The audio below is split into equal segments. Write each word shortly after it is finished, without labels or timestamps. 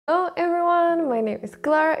my name is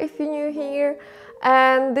Clara if you're new here,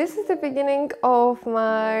 and this is the beginning of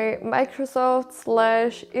my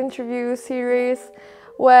Microsoft/interview series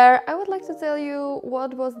where I would like to tell you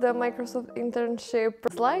what was the Microsoft internship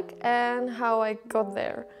like and how I got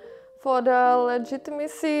there. For the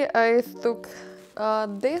legitimacy, I took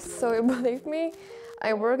this, so you believe me.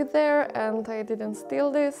 I worked there and I didn't steal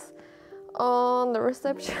this on the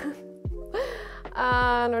reception.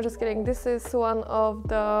 No, just kidding. This is one of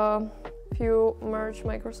the few merch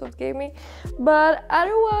Microsoft gave me, but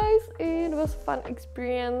otherwise it was a fun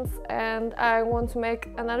experience and I want to make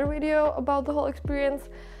another video about the whole experience,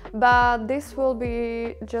 but this will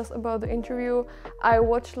be just about the interview. I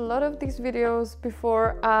watched a lot of these videos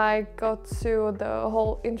before I got to the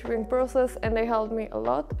whole interviewing process and they helped me a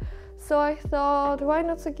lot. So I thought, why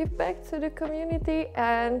not to give back to the community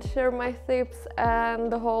and share my tips and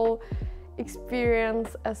the whole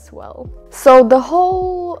experience as well. So the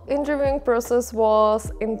whole interviewing process was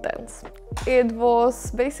intense. It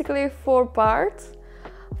was basically 4 parts.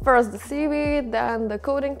 First the CV, then the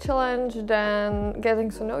coding challenge, then getting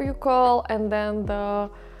to know you call, and then the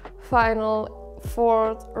final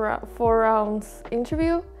 4 rounds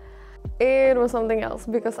interview. It was something else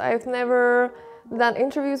because I've never done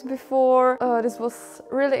interviews before. This was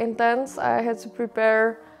really intense. I had to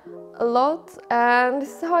prepare a lot and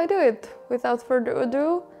this is how I do it. Without further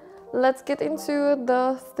ado, let's get into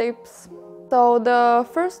the steps. So the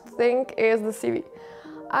first thing is the CV.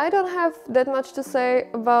 I don't have that much to say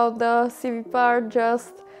about the CV part,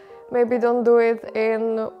 just maybe don't do it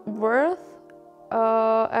in Word.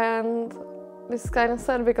 And this is kind of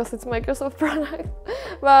sad because it's Microsoft product,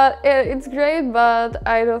 but it's great, but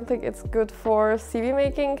I don't think it's good for CV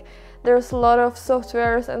making. There's a lot of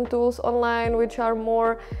softwares and tools online which are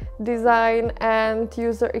more design and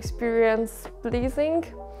user experience pleasing.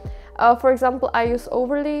 For example, I use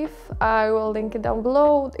Overleaf. I will link it down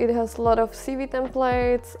below. It has a lot of CV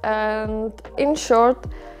templates and in short,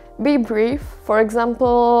 be brief. For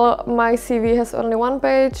example, my CV has only 1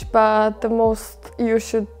 page, but the most you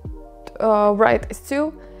should write is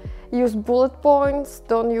 2. Use bullet points,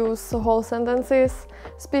 don't use whole sentences.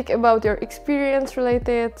 Speak about your experience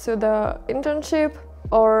related to the internship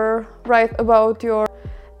or write about your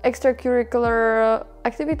extracurricular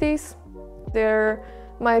activities. They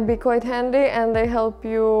might be quite handy and they help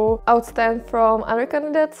you outstand from other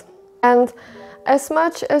candidates. And as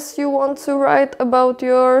much as you want to write about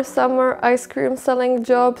your summer ice cream selling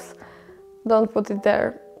jobs, don't put it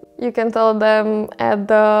there. You can tell them at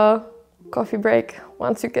the coffee break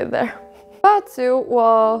once you get there. Part 2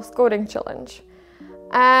 was coding challenge.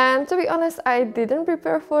 And to be honest, I didn't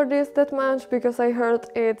prepare for this that much because I heard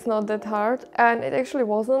it's not that hard, and it actually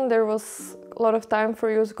wasn't. There was a lot of time for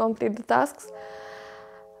you to complete the tasks.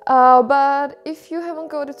 But if you haven't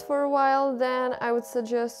coded for a while, then I would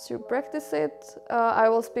suggest to practice it. I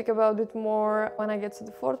will speak about it more when I get to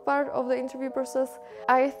the 4th part of the interview process.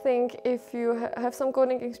 I think if you have some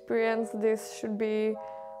coding experience, this should be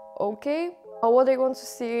okay. What I want to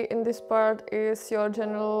see in this part is your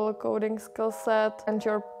general coding skill set and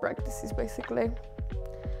your practices basically.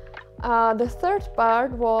 The 3rd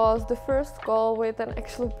part was the first call with an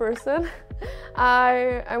actual person.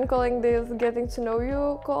 I'm calling this getting to know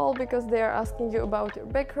you call because they are asking you about your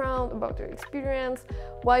background, about your experience,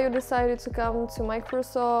 why you decided to come to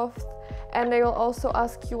Microsoft, and they will also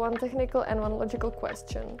ask you 1 technical and 1 logical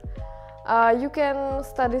question. You can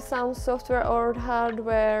study some software or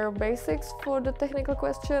hardware basics for the technical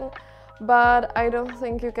question, but I don't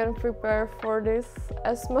think you can prepare for this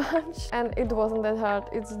as much, and it wasn't that hard.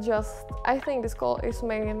 It's just, I think this call is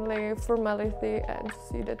mainly formality and to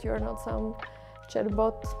see that you're not some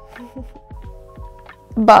chatbot.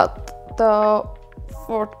 But the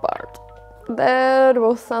 4th part, that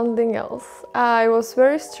was something else. I was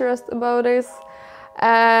very stressed about this.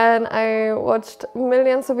 And I watched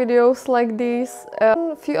millions of videos like these.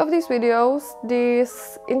 A few of these videos,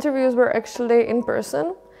 these interviews were actually in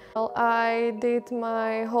person. Well, I did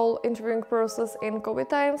my whole interviewing process in COVID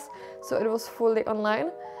times, so it was fully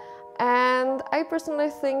online. And I personally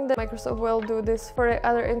think that Microsoft will do this for the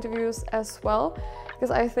other interviews as well, because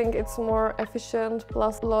I think it's more efficient,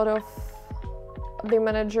 plus a lot of the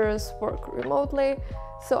managers work remotely.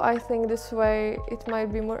 So I think this way it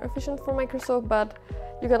might be more efficient for Microsoft, but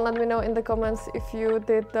you can let me know in the comments if you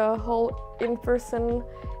did the whole in-person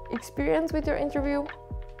experience with your interview.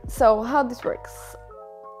 So how this works.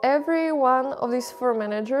 Every one of these 4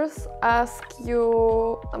 managers ask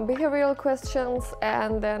you behavioral questions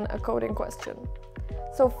and then a coding question.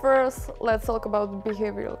 So first, let's talk about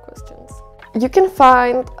behavioral questions. You can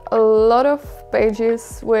find a lot of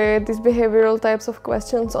pages with these behavioral types of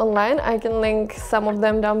questions online. I can link some of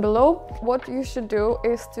them down below. What you should do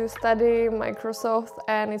is to study Microsoft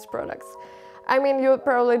and its products. I mean, you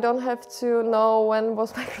probably don't have to know when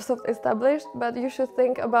was Microsoft established, but you should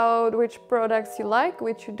think about which products you like,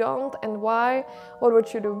 which you don't, and why, what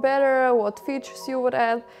would you do better, what features you would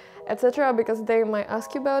add, etc., because they might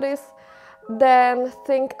ask you about this. Then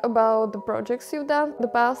think about the projects you've done in the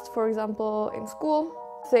past, for example, in school.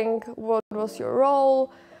 Think what was your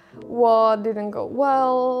role, what didn't go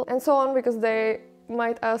well, and so on, because they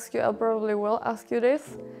might ask you, I probably will ask you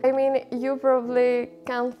this. I mean, you probably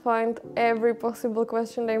can't find every possible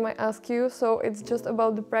question they might ask you, so it's just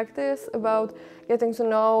about the practice, about getting to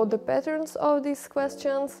know the patterns of these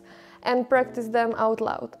questions and practice them out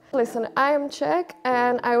loud. Listen, I am Czech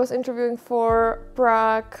and I was interviewing for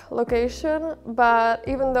Prague location, but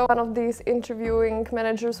even though one of these interviewing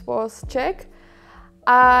managers was Czech,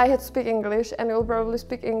 I had to speak English, and you'll probably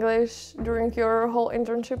speak English during your whole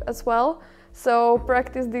internship as well. So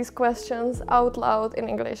practice these questions out loud in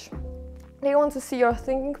English. They want to see your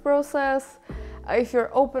thinking process, if you're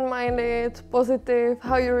open-minded, positive,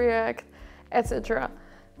 how you react, etc.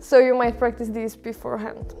 So you might practice these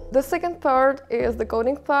beforehand. The second part is the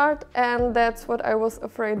coding part, and that's what I was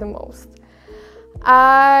afraid the most.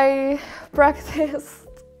 I practiced,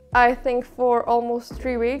 I think, for almost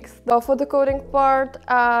 3 weeks. For the coding part,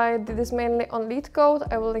 I did this mainly on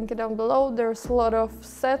Leetcode. I will link it down below. There's a lot of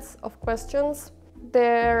sets of questions.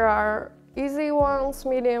 There are easy ones,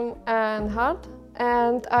 medium, and hard.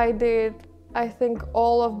 And I did, I think,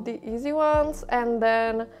 all of the easy ones, and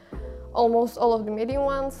then almost all of the medium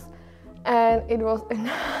ones, and it was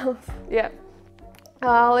enough. Yeah.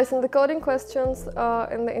 Listen, the coding questions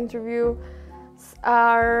in the interview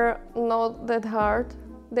are not that hard.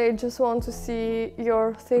 They just want to see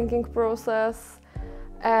your thinking process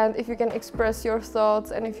and if you can express your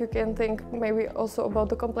thoughts and if you can think maybe also about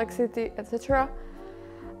the complexity, etc.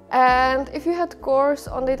 And if you had course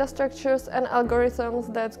on data structures and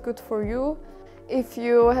algorithms, that's good for you. If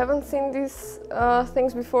you haven't seen these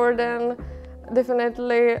things before, then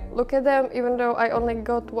definitely look at them. Even though I only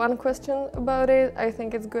got one question about it, I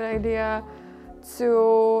think it's a good idea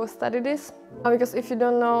to study this. Because if you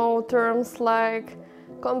don't know terms like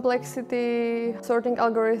complexity, sorting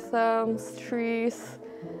algorithms, trees,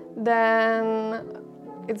 then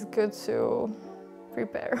it's good to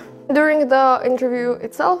prepare. During the interview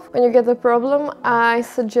itself, when you get the problem, I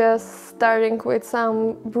suggest starting with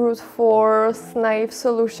some brute force naive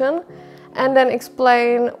solution and then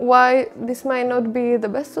explain why this might not be the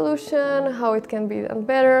best solution, how it can be done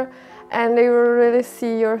better, and they will really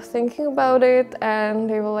see you're thinking about it and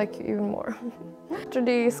they will like you even more. After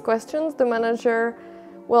these questions, the manager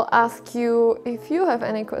will ask you if you have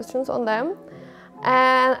any questions on them.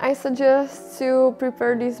 And I suggest to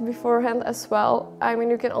prepare these beforehand as well. I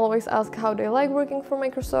mean, you can always ask how they like working for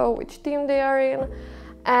Microsoft, which team they are in,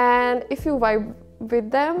 and if you vibe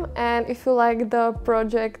with them and if you like the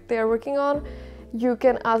project they are working on, you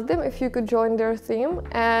can ask them if you could join their team,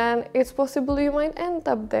 and it's possible you might end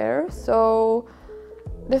up there. So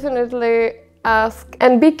definitely ask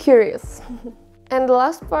and be curious. And the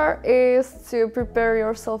last part is to prepare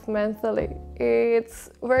yourself mentally. It's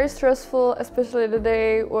very stressful, especially the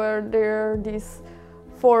day where there are these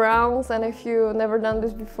 4 rounds, and if you've never done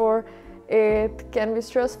this before, it can be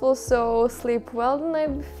stressful. So sleep well the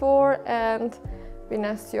night before and be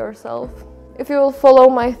nice to yourself. If you will follow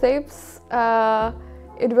my tips,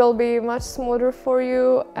 it will be much smoother for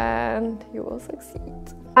you and you will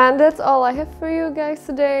succeed. And that's all I have for you guys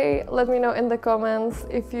today. Let me know in the comments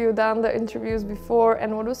if you've done the interviews before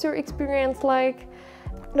and what was your experience like.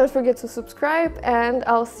 Don't forget to subscribe, and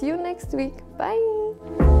I'll see you next week. Bye!